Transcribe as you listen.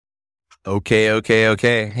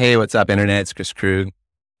Okay. Hey, what's up, Internet? It's Chris Krug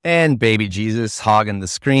and Baby Jesus hogging the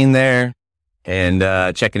screen there and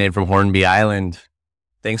checking in from Hornby Island.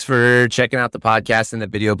 Thanks for checking out the podcast and the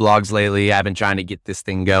video blogs lately. I've been trying to get this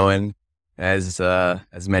thing going, as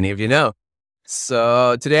many of you know.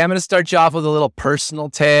 So today I'm going to start you off with a little personal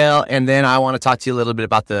tale, and then I want to talk to you a little bit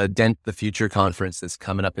about the DENT the Future conference that's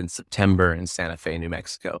coming up in September in Santa Fe, New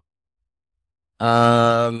Mexico.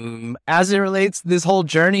 As it relates to this whole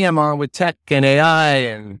journey I'm on with tech and AI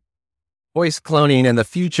and voice cloning and the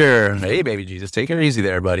future. Hey, Baby Jesus, take it easy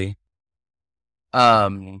there, buddy.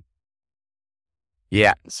 Yeah,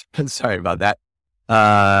 sorry about that.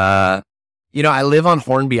 I live on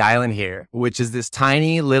Hornby Island here, which is this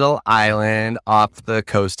tiny little island off the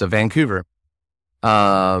coast of Vancouver.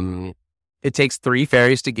 It takes 3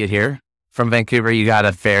 ferries to get here. From Vancouver, you got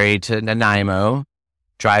a ferry to Nanaimo,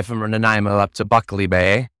 drive from Nanaimo up to Buckley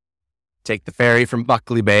Bay, take the ferry from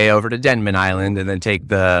Buckley Bay over to Denman Island, and then take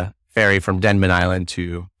the ferry from Denman Island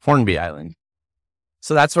to Hornby Island.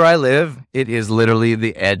 So that's where I live. It is literally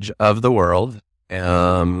the edge of the world.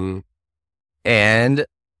 And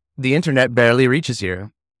the internet barely reaches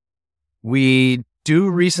here. We do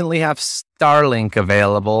recently have Starlink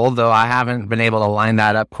available, though I haven't been able to line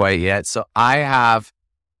that up quite yet. So I have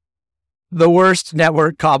the worst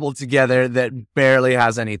network cobbled together that barely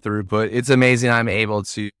has any throughput. It's amazing I'm able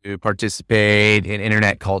to participate in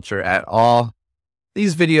internet culture at all.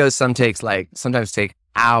 These videos sometimes take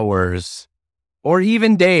hours or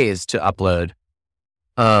even days to upload.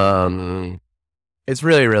 It's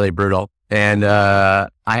really, really brutal. And I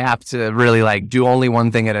have to really do only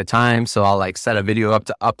one thing at a time. So I'll set a video up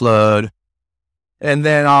to upload, and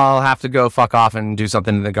then I'll have to go fuck off and do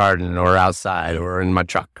something in the garden or outside or in my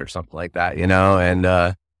truck or something like that,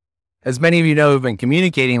 And as many of you know who've been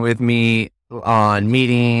communicating with me on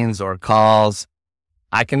meetings or calls,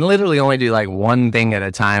 I can literally only do one thing at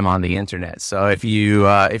a time on the internet. So if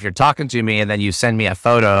you're talking to me and then you send me a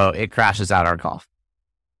photo, it crashes out our call.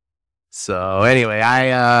 So anyway,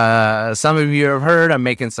 some of you have heard I'm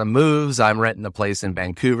making some moves. I'm renting a place in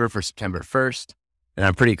Vancouver for September 1st, and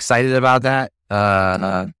I'm pretty excited about that.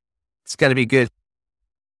 It's going to be good.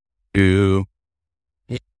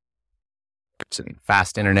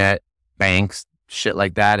 Fast internet, banks, shit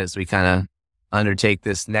like that as we kind of undertake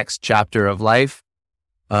this next chapter of life.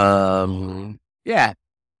 Yeah.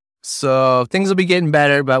 So things will be getting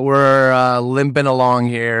better, but we're limping along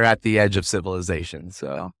here at the edge of civilization.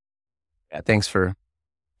 So yeah, thanks for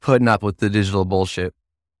putting up with the digital bullshit.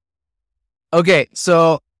 Okay,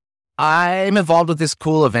 so I'm involved with this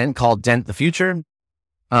cool event called DENT the Future,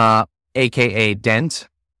 aka DENT.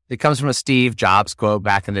 It comes from a Steve Jobs quote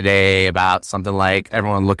back in the day about something like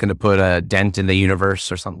everyone looking to put a dent in the universe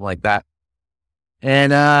or something like that.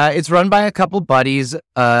 And it's run by a couple buddies,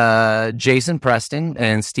 Jason Preston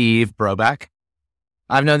and Steve Broback.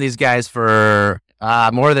 I've known these guys for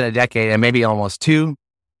more than a decade and maybe almost 2.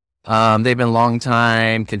 They've been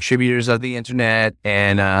longtime contributors of the internet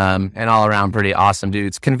and all around pretty awesome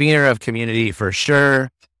dudes. Convener of community for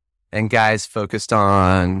sure. And guys focused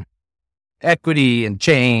on equity and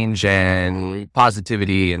change and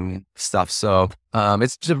positivity and stuff. So,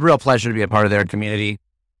 it's just a real pleasure to be a part of their community.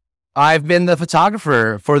 I've been the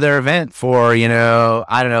photographer for their event for, 8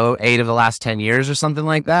 of the last 10 years or something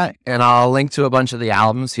like that. And I'll link to a bunch of the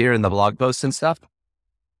albums here in the blog posts and stuff.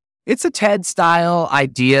 It's a TED-style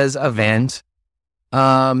ideas event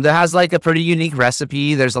that has a pretty unique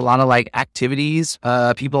recipe. There's a lot of activities,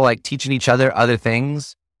 people teaching each other other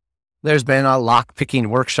things. There's been a lock-picking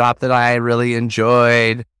workshop that I really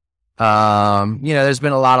enjoyed. There's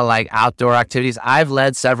been a lot of outdoor activities. I've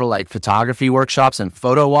led several photography workshops and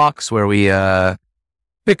photo walks where we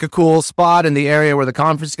pick a cool spot in the area where the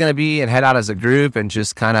conference is going to be and head out as a group and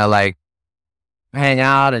just kind of hang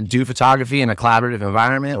out and do photography in a collaborative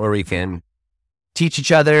environment where we can teach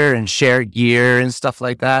each other and share gear and stuff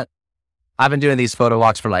like that. I've been doing these photo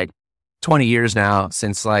walks for 20 years now,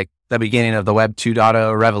 since the beginning of the Web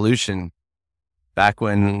 2.0 revolution, back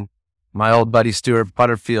when my old buddy Stuart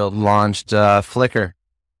Butterfield launched Flickr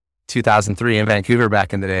 2003 in Vancouver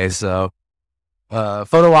back in the day. So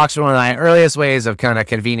photo walks are one of my earliest ways of kind of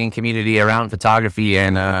convening community around photography,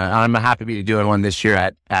 and I'm happy to be doing one this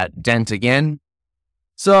year at DENT again.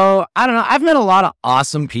 So, I don't know. I've met a lot of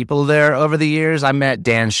awesome people there over the years. I met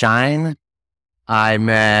Dan Shine. I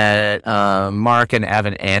met Mark and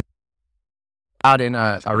Evan Ant. Out in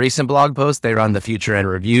a recent blog post, they run the Future and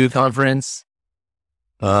Review conference.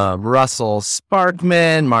 Russell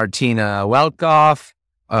Sparkman, Martina Welkoff.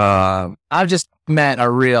 I've just met a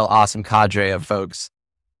real awesome cadre of folks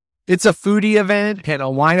it's a foodie event and a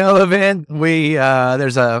wino event.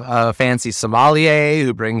 There's a fancy sommelier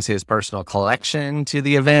who brings his personal collection to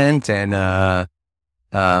the event, and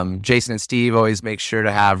Jason and Steve always make sure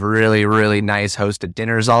to have really, really nice hosted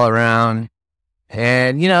dinners all around.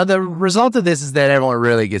 And, the result of this is that everyone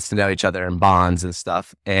really gets to know each other and bonds and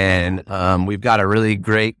stuff. And we've got a really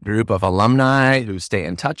great group of alumni who stay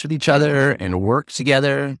in touch with each other and work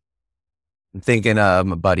together. I'm thinking of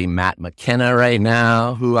my buddy Matt McKenna right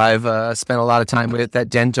now, who I've spent a lot of time with at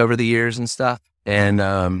DENT over the years and stuff.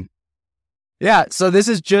 And so this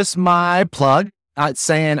is just my plug.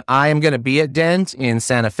 Saying I am going to be at DENT in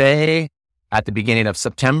Santa Fe at the beginning of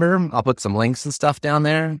September. I'll put some links and stuff down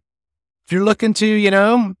there. If you're looking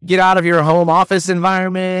to, get out of your home office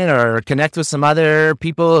environment or connect with some other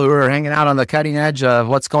people who are hanging out on the cutting edge of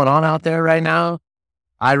what's going on out there right now,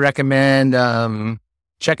 I recommend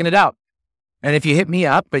checking it out. And if you hit me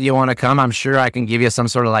up but you want to come, I'm sure I can give you some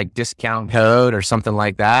sort of like discount code or something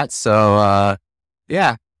like that. So,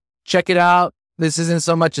 check it out. This isn't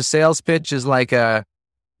so much a sales pitch as like a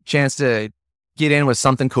chance to get in with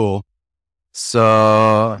something cool.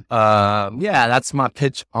 So, that's my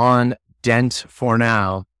pitch on DENT for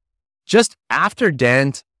now. Just after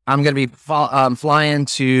DENT, I'm going to be flying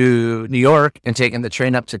to New York and taking the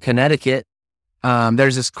train up to Connecticut.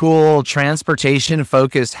 There's this cool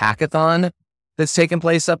transportation-focused hackathon that's taking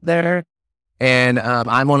place up there. And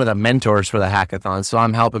I'm one of the mentors for the hackathon. So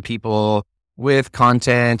I'm helping people with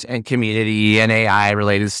content and community and AI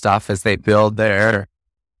related stuff as they build their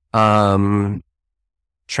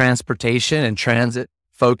transportation and transit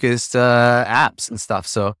focused apps and stuff.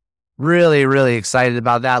 So really, really excited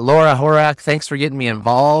about that. Laura Horak, thanks for getting me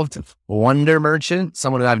involved. Wonder Merchant,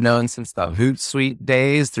 someone who I've known since the Hootsuite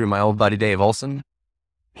days through my old buddy Dave Olson.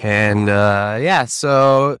 And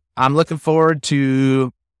so I'm looking forward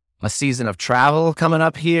to a season of travel coming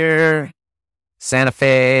up here, Santa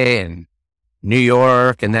Fe and New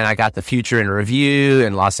York, and then I got the Future in Review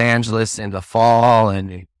in Los Angeles in the fall,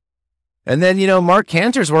 and then Mark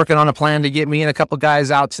Cantor's working on a plan to get me and a couple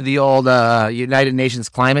guys out to the old United Nations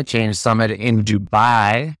Climate Change Summit in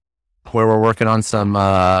Dubai, where we're working on some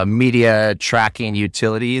media tracking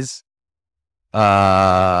utilities.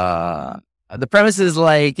 The premise is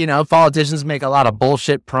like politicians make a lot of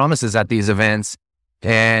bullshit promises at these events,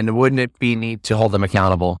 and wouldn't it be neat to hold them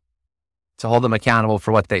accountable? To hold them accountable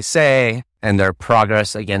for what they say and their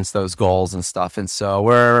progress against those goals and stuff. And so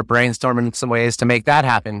we're brainstorming some ways to make that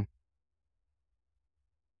happen.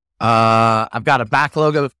 I've got a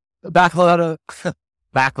backload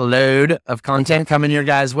of content coming your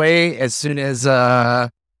guys' way as soon as I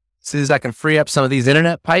can free up some of these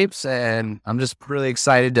internet pipes. And I'm just really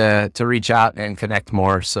excited to reach out and connect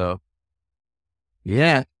more. So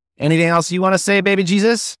yeah. Anything else you want to say, baby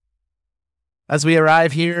Jesus, as we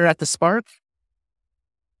arrive here at the Spark?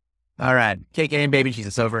 All right. KK and baby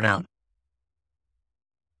Jesus over and out.